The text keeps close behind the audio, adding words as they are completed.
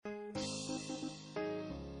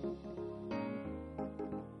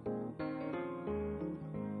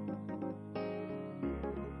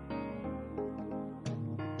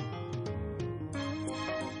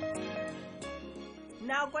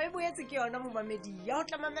nako e boetse ke yona momamedi ya ho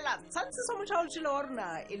tlamamela tshwantshiso motjhaotshile wa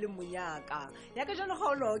rona e le Monyaka ya ka jalo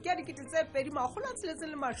kgaolo ke ya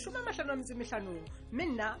 2055 mme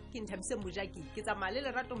nna ke Nthabise Mojaki ke tsamaya le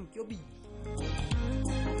Lerato Mkyobi.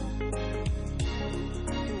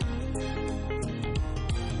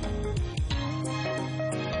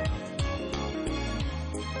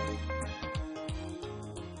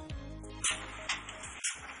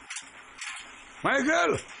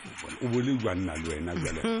 Michael, o bole jwa nna le wena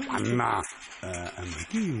jwale anna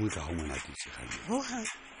ke eng ka ho mona ke tshegane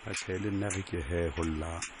a tshele nna re ke he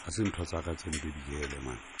holla a se ntho tsa ka tseng di diele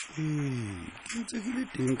man ke ntse ke le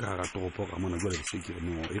teng ka ga topo ka mona jwale se ke re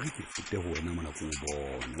no e re ke fete ho wena mona go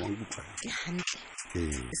bona wa ngutla ke hantle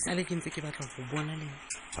sale ke ntse ke batla go bona le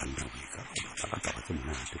bana ka ba tse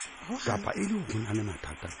mona kapa e le ho bona le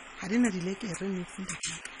mathata ha dina dileke re ne funda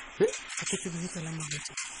ke ke tsebetsa la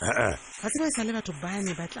mabotse ha tseba sale batho ba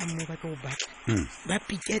ne ba tla mo ba tlo batla ba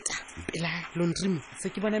piketa pela laundry se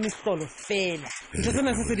ke bona mehlolo fela ntse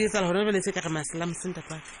tsena se di etsa hona jwale se ka maslam senta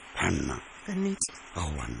twa hanna ka nnete a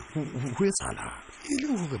wana ho etsala e le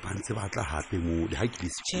hore ba ntse ba tla hape mo di ha ke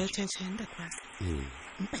le che nda twa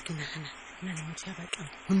mpa ke nahana nna le motho ya batlang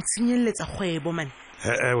ho ntsinyelletsa kgwebo man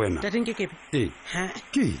wena tateng ke kepe ha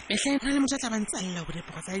ke behla le motho tla ba ntsalla go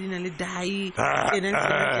depora tsa dina le dai tena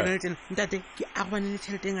ntate ke a gwana le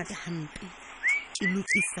tšhelete ngata hampe ke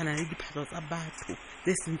lokisana le diphatlo tsa batho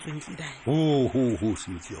le sentsweng ke dai ho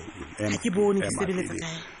sentse ha ke bone ke sebeletsa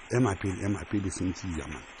kae ema pele sentse ya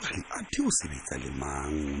man a thi o sebetsa le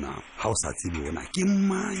mang na ha o sa tsebe ona ke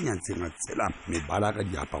manya tsena tsela mebala ka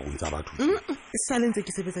diaparong tsa batho sale ntse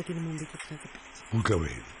ke sebetsa ke le mongwe ke tsena tse utlwa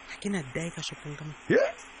wena ke na dai ka shopong ka mo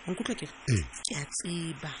nkutla ke a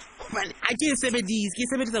tseba hobane a ke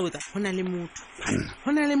sebedisa wetsa hona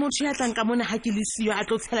le motho ya tlang ka mona ha ke le siyo a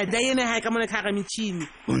tlo tshela dai ene ha ka mona ka ga metšhini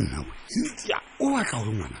ona ya o batla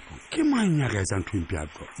go ngwana ke manya ga tsa ntho impi a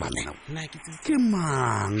tlo bana nna ke tse ke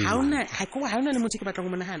mang ha ona le motho ke batla go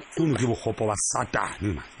mona hana o ke bogopo ba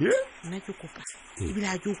satane ma nna ke kopa ebile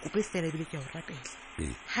ha ke o kope fela ebile ke a o rapela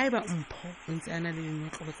haeba mpho o ntse ana le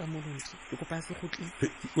ntlolo tsa molodi ke kopa se gotlile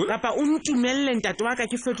kapa o ntumelle ntate wa ka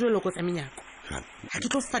ke fetole loko tsa menyako ha ke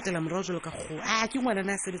tlo fatela morao jalo ka go ke ngwana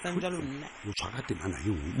na sebetsang jalo nna o tshwara temana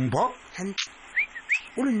yo mbo hantle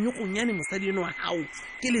o le nyokonyane mosadi eno wa hao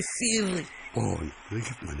ke le fere re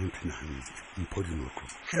ke mane mpina hantle mpho di notlo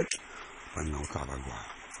bana o tla ba jwa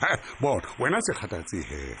bona wena se khatatse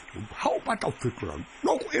ha o batla o fetola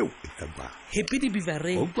loko eo e taba happy di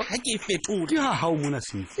bivare ha ke fetola ke ha o mona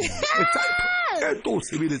sentse e to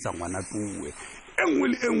sebeletsa ngwana tsoe engwe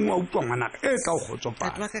le engwe o tswa ngwana e tla o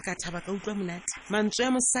khotsopa ka ka thaba ka utlwa monate mantswe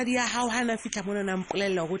ya mosadi ya hao hana fitla mona na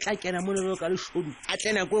mpolella go tla kena mona le ka le shodu a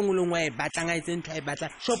tlena go engwe le ngwe e batlang a itse ntho a e batla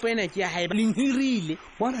shop ena ke ya hae ba lenghirile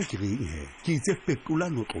bona ke reng ke itse fetola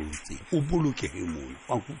notlolotse o bolokege mona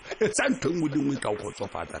wa go tsa ntho ngwe le ngwe tla o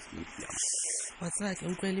khotsofatsa sentse wa tsaya ke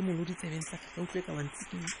utlwa le molodi tsebensa ka utlwe ka wantsi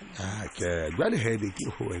ke jwale hele ke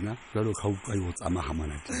go wena jwalo ka utlwa yo tsamaga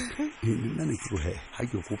mona ke nna ne ke go ha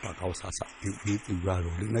ke kopa ka o sasa e jwalo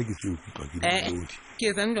le nna ke se utlwa ke molodi ke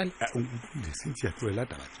tsang jwale o le sentse ya tloela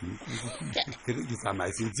taba ke ke tsamae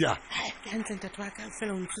sentse ya ke ntse ntate wa ka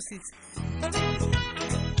fela o nthusitse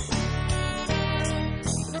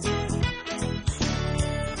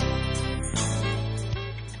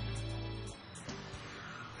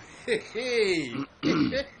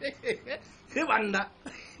he banna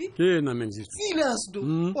ke na menzi serious do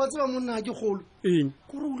o tseba monna ke golo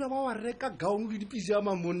go rula ba wa reka gown le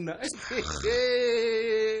dipijama monna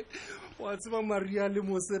wa tseba Maria le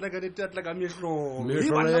Mosela ka ditatla ka mehlo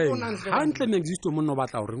hantle mexisto monna o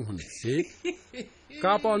batla o reng hone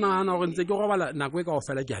ka bona ana go ntse ke go bala nako e ka o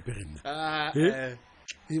fela ke apere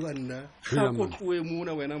banna ga go tloe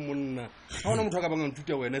mona wena monna ga ona motho ka bang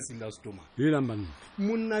ntuta wena sila stoma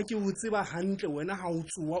monna ke o tseba hantle wena ha o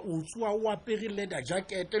tsoa o apere leather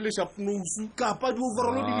jacket le sharp nose kapa di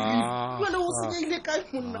overall di wena o senyile kae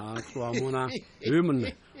monna tswa mona monna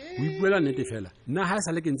o ipuela nnete fela nna ha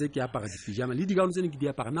sa le ke ntse ke apara dipijama le digaono tsene ke di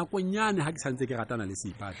apara nako nyane ha ke santse ke ratana le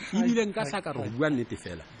seipati ebile nka hlaka re bua nnete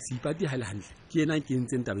fela seipati ha ile hantle ke ena ke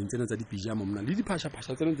ntse ntabeng tsena tsa dipijama mona le diphasha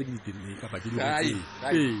tsena tse ke di tenne kapa ke di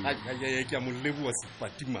ke a moleboa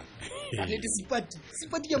seipati man ka nnete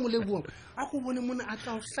seipati ke a moleboa a go bone mona a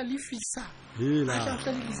tla o hlalefisa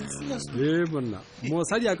monna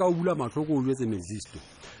mosadi a ka o bula matlhoko o jwetse mexisto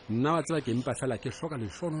nna wa tseba ke mpa fela ke hloka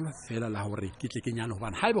lehlono la fela la hore ke tle ke nyane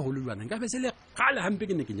hobane haeba go le bana nka be se le gale hampe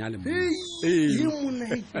ke ne ke nyale mo ye monna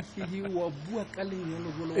ke wa bua ka lenyalo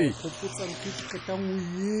bolo wa khopotsa ke kgetang o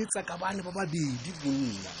etsa ka bana ba babedi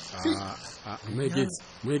bonna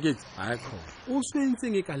moeketsi a kho o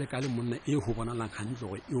swentseng e kale kale monna e go bonalang gantle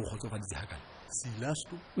go e go gotsofaditse ga kale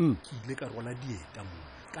Silasto ke ile ka rola dieta mo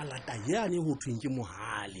ka lata yane ho thweng ke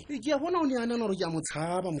mohale ke a bona o ne ana no re ya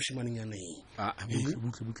motshaba moshimaneng ya nei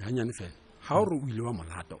butle hanyane fela ha o re o ile wa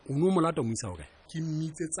molata o no molata mo isa o kae ke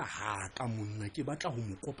mmitsetsa haka monna ke batla ho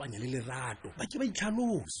mo kopanya le lerato ba ke ba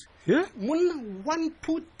itlhalose monna 1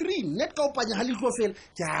 2 3 net ka opanya ha le tlo fela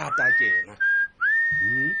ke ata kena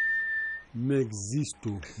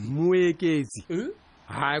Mexisto moeketsi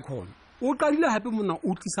ha khona o qadile hape monna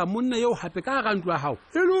o tlisa monna eo hape ka ga ntwa hao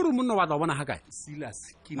e le hore monna wa tla bona ha kae Silas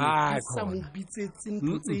ke ne sa mo bitsetse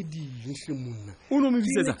ntlo tse dinhle monna o no mo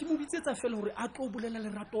bitsetsa ke mo bitsetsa fela hore a tlo bolela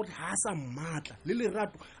lerato hore ha sa mmatla le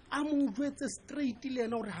lerato a mo jwetse straight le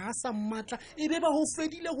ena hore ha sa mmatla e be ba ho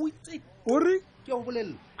fedile ho itse ore ke o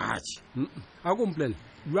bolella a komplele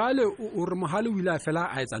jwale o re mohale o ile a fela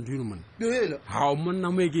a etsa ntho eno monna ha o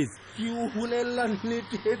monna moeketsi ke o bolela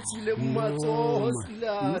nnete e tsile mmatsoho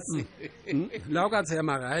Silas la o ka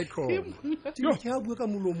tshema ga e khona ke a bua ka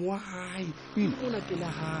molomo wa hae mona ke la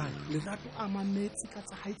hae lerato a mametse ka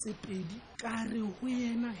tsa hae tse pedi ka re ho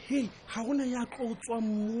yena ha hona ya tlotswa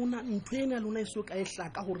mona ntho ena lona e so ka e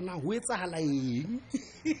hlaka hore na ho etsahala eng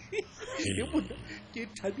ke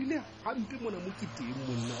thabile hampe mona mo ke teng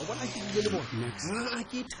monna o bona ke bile le bona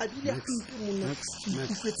ke thabile hampe monna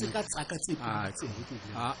ke fetse ka tsaka tse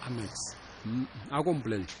Max a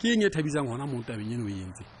komplele ke eng e thabisang hona mo tabeng eno o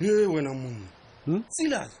entse wena monna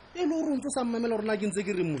Silas e le hore ntse sa mmamela rona ke ntse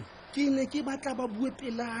ke re monna ke ne ke batla ba bue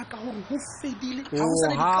pela ka hore ho fedile ha o sa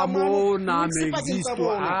le dikamano na Mexisto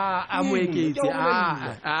a moeketsi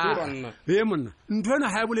monna ntho ena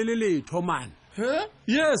ha e bolele letho man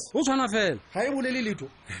yes o tshwana fela ha e bolele letho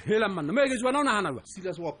hela manna moeketsi bona o nahana ba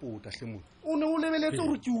Silas wa pota hle monna o ne o lebeletse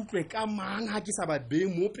hore ke utlwe ka mang ha ke sa ba be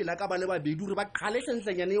mo pela ka ba le babedi hore ba qhale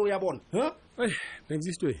hlentlenyane eo ya bona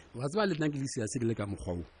Mexisto wa tseba le tla ke le sia se le ka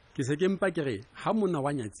mogwao ke se ke mpa ke re ha monna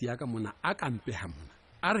wa nyatsi ya ka monna a kampe ha monna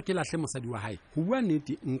a re ke lahle mosadi wa hae go bua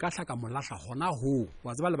nnete nka hlaka molahla gona ho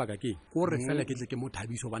wa tseba lebaka ke ko re fela ke tle ke mo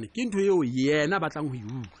thabiso bane ke ntho eo yena batlang ho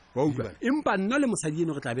iutlwa wa utlwa empa nna le mosadi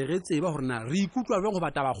eno re tla be re tseba hore na re ikutlwa jwang go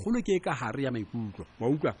bata bagolo ke ka hare ya maikutlo wa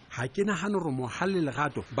utlwa ha ke nagane gore mohale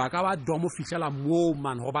legato ba ka ba domo fihlela mo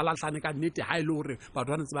man go ba lahlane ka nnete ha e le hore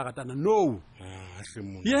batho ba ntse ba ratana no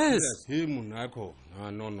yes monna akho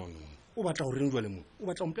no o batla go reng jwa le mo o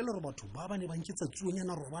batla mpela gore batho ba bane ba nketsa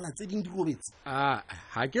tsuonyana robala tse ding di robetse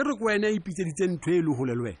ha ke re ko wena ipitseditse ntho e le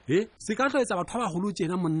hole le wena se ka tloetsa batho ba bagolo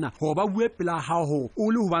tsena monna go ba bue pela gago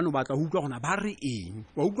o le go bane o batla go utlwa gona ba re eng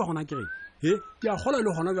wa utlwa gona ke re ke a gola le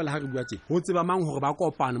gona jwale ha re bua tse go tseba mang gore ba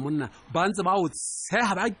kopane monna ba ntse ba o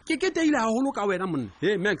tsheha ba keketeile haholo ka wena monna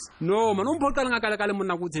Max no man o mphoqa lenga ka le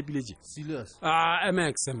monna go tshepile tse Silas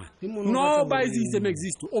Max man no ba izise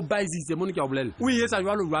Mexisto o ba izise monna ke a bolela o etsa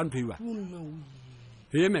jwalo jwa ntho iwa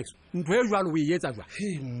Max ntho e jwalo o etsa jwa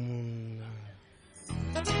monna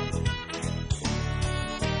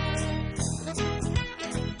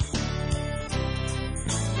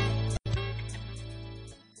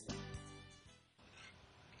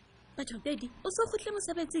Daddy, o so khutle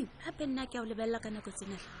mosebetsing hape nna ke a o lebella ka nako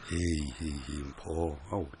tsena mpho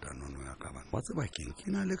ha o tanono ya ka bana wa tseba keng ke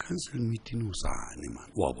na le council meeting o sane man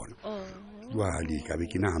wa bona jwale ka be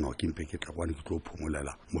ke nagana ke mpe ke tla kwane ke tlo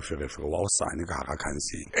phomolela moferefere wa o sane ka ga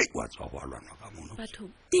council wa tswa go alwana ka mono batho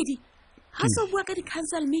Daddy ha so bua ka di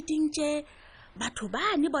council meeting tje batho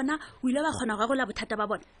ba ne bona o ile ba khona go gola bothata ba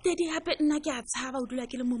bona Daddy hape nna ke a tshaba o dula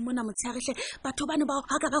ke le monna motshagihle batho ba ne ba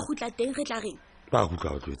ha ka ga khutla teng re tla reng ba go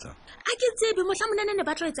tla tloetsa a ke tsebe mohlamonene ne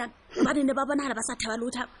ba tloetsang ba ne ba bona ba sa thaba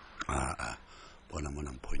lotha bona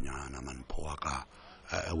mona mphonyana man phoa ka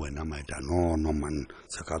wena maita no man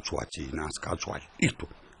se ka tswa tsena se ka tswa ito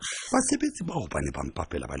ba sebetsi ba bane ba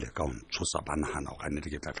mpapela ba le ka o ntshosa ba nagana ga nne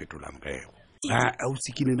ke tla fetola morego o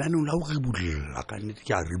tsikine nane o la o re bulla ka nne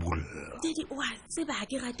ke a re bulla Daddy wa tseba ha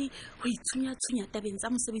ke rate ho itsunya tabeng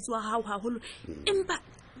tsa mosebetsi wa hao haholo empa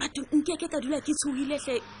batho nke ke ka dula ke tshohile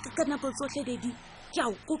hle ka nako tsohle Daddy ke a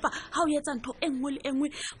o kopa ha o etsa ntho e nngwe le e nngwe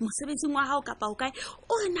mosebetsing wa hao kapa o kae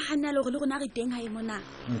o re nahanela gore le gona re teng ha e mona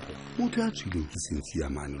motho a tswileng ke Cynthia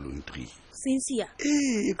mane lontri Cynthia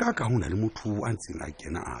ka ka hona le motho a ntseng a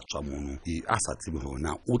kena a tswa mono a sa tsebe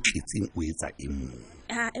hona o tletseng o etsa eng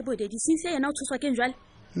bo Daddy Cynthia yena o tshoswa ke njwale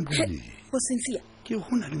go Cynthia ke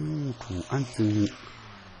hona le motho a ntseng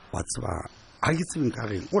wa tseba ha ke tsebeng ka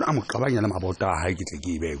reng o a mo qabanya le mabota ha ke tle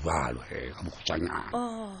ke be jwalo ga bokhutsanyana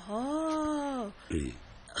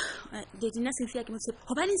Daddy na Cynthia ke motse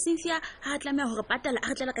hobane Cynthia ha tlameha hore patala a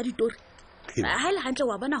re tlela ka ditori ha ile hantle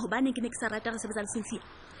wa bona hobane ke ne ke sa rata re sebetsa le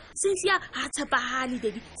Cynthia ha tshepahale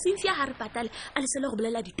Daddy Cynthia ha re patale a le sele go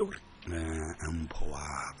bolela ditori Mpho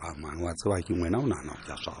wa mang wa tseba ke ngwena o nana o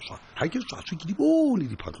tla swaswa ha ke swaswa ke di bone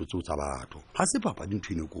diphatlo tseo tsa batho ha se papa di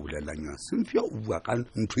nthwene go bolelang ya Cynthia o bua ka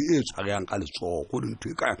ntho e tshwarehang ka letsoko le ntho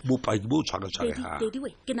e ka bopaki bo tshwarehang Daddy we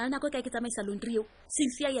ke nana go ka ke tsamaisa laundry eo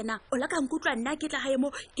Cynthia yena o la ka nkutlwa nna ke tla hae mo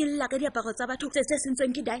ke lla ka diaparo tsa batho tse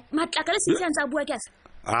sentsweng ke dai matlaka le Cynthia ntsa bua ke asa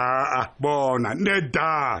bona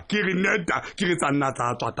neda ke re tsa nna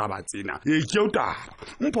tsa tswa taba tsena e ke o taba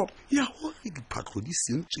mpho ya ho diphatlo di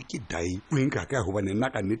sentswe ke dai o nka ka hobane nna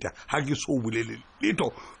ka nnete ha ke so bolele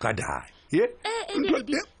letho ka dai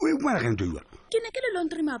o bona re ntwe ya ke ne ke le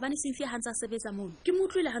laundry maabane Cynthia ha ntsa sebetsa mono ke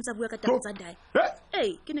motlwile ha ntsa bua ka taba tsa dai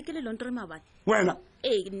ke ne ke le laundry maabane wena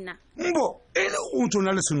nna mbo ele o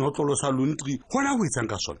tsona le senotlolo sa laundry hona o etsang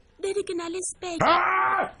ka sona Daddy ke na le spec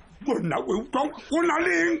bona we o na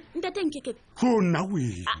leng ntate nkeke bona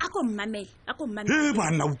we ako mmamela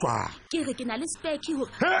bana utlwa ke re ke na le spec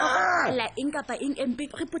hore la eng kapa eng empe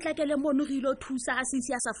re potlakele mono re ilo thusa ha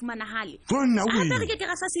Cynthia sa fumana hale bona we a re ke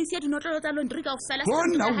ra sa Cynthia dinotlolo tsa laundry ka ofisala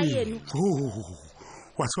bona ha we yeno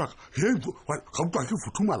wa tswa ga utlwa ke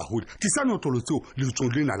futhumala hole ke sa notlolo tseo le tso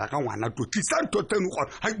lena la ka ngwana to ke sa ntoteng go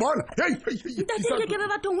ha bona ntate ke be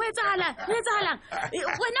bathong ho etsahalang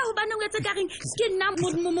wena ho bana o etse ka reng ke nna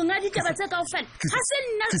monga ditaba tse ka ofela ha se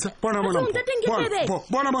nna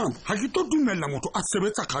bona ha ke to dumella motho a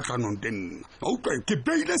sebetsa khatlanong teng a utlwa ke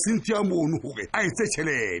beile Cynthia mono hore a etse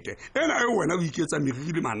tšhelete ena e wena o iketsa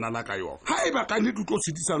meriri le manala ka yona ha e ba ka ne tlo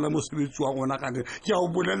sedisana le mosebetsi wa gona ka ke a o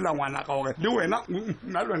bolella ngwana ka hore le wena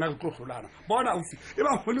nna le wena re tlo hlolana bona usi e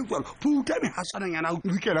ba go le tswala puta ne ha sana nyana o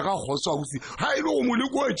ikela ka khoswa usi ha ile o mo le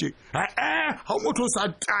kwetse ha motho sa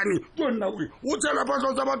tane bona we o tsela ba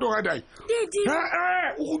tsa batho ga dai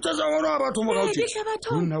o go tsa bona batho mo ga utse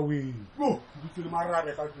bona we go ditse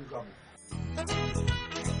marabe ka tsa mo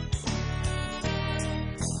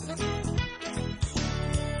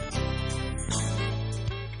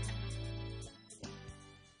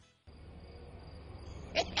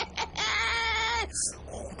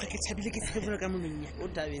ke tshabile ke tsebela ka monnya o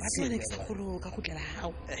tabetse a tsene ke sa kholo ka khotlela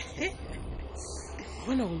hao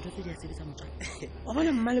bona go ntse di a sebetsa motsana wa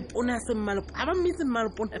bona mmale pona se mmale a ba mmitse mmale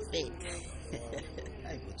pona fe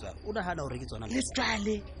ai botswa o da hana hore ke tsona le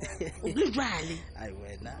jwale ai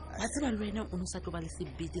wena wa tseba le wena o no sa tlo ba le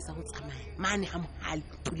sebete sa go tsamaya mane ha mohali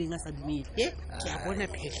puleng a sa dumele ke a bona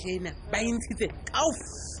phehlena ba intshitse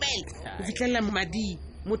kaofela go fitlhela madi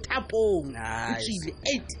motapong o tsile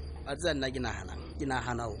 8 a tsa nna ke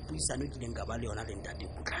nahana ho puisano ke leng ka ba le yona le ntate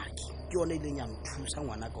Potlaki ke yona ile nya mthusa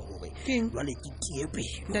ngwana ka hore jwale ke tiepe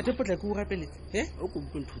ntate Potlaki o rapeletse o go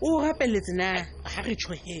ntho o rapeletse na ha re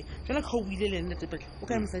tshwe jwale ka o ile le ntate Potlaki o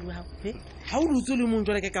ka mosadi wa hao ha o lutse le mong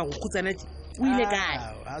jwale ka go khutsana o ile kae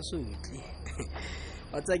a sotle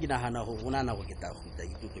wa tsa ke nahana ho rona na go ke ta khuta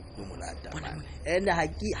ke tlo ke molata ene ha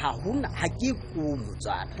ke go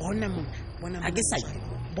motsana bona ha ke sa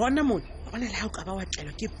bona mo bona la ka ba wa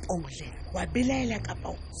tlelwa ke pole wa belaela ka pa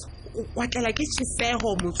wa tlela ke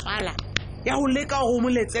tsheseho motswala ya ho leka go mo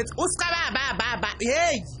letsetse o ska ba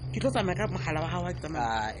ke tlo tsamaya ka mogala wa hao wa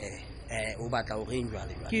tsamaya o batla o reng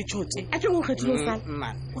jwale ke tshotse a tlo go kgethile sa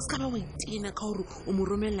o ska ba wa itina ka hore o mo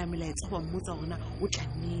romella melaetsa wa mmotsa hona o tla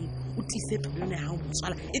nne o tise pelone ha o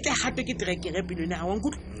motswala e tle gape ke trekere pelone ha wa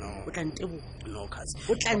nkutlo o tla ntebo no cause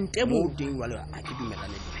o tla ntebo o ding wale a ke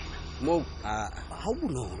dumelane le mo ha o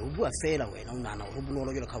bonolo o bua fela wena o nana o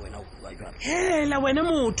bonolo jalo ka wena o bua jalo hela wena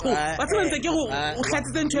motho wa tseba ntse ke go o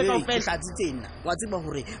hlatsitse ntho e ka ofela hlatsitse nna wa tseba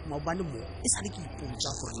hore maobane mo e sa le ke ipotsa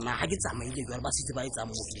gore na ha ke tsamaile jalo ba sitse ba etsa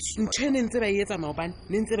mo ofisi ntho ne ntse ba etsa maobane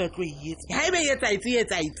ne ntse ba tlo etsa ha e be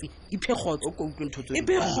etsa iphe khotso o go ntho tso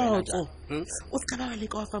iphe khotso o ska ba le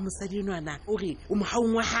ka fa mosadi enwana o re o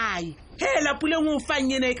mohaung wa hae hela puleng o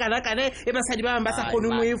fanyene e kana e basadi ba bang ba sa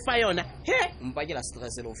kgoneng o e fa yona mpa ke la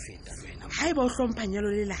stress le o feta wena ha ba o hlomphanyalo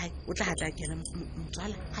le la hae o tla hatla kena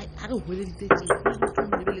motswala ha re hole ditetse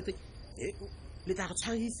le tla re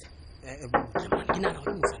tshwarisa ke nana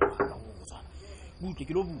go motswala butle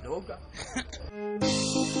ke lo bula o ka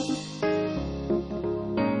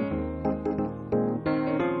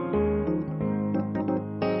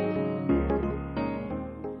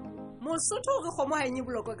Mosotho re kgomo ha nye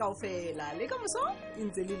boloko kaofela le ka moso e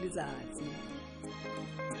ntse le letsatsi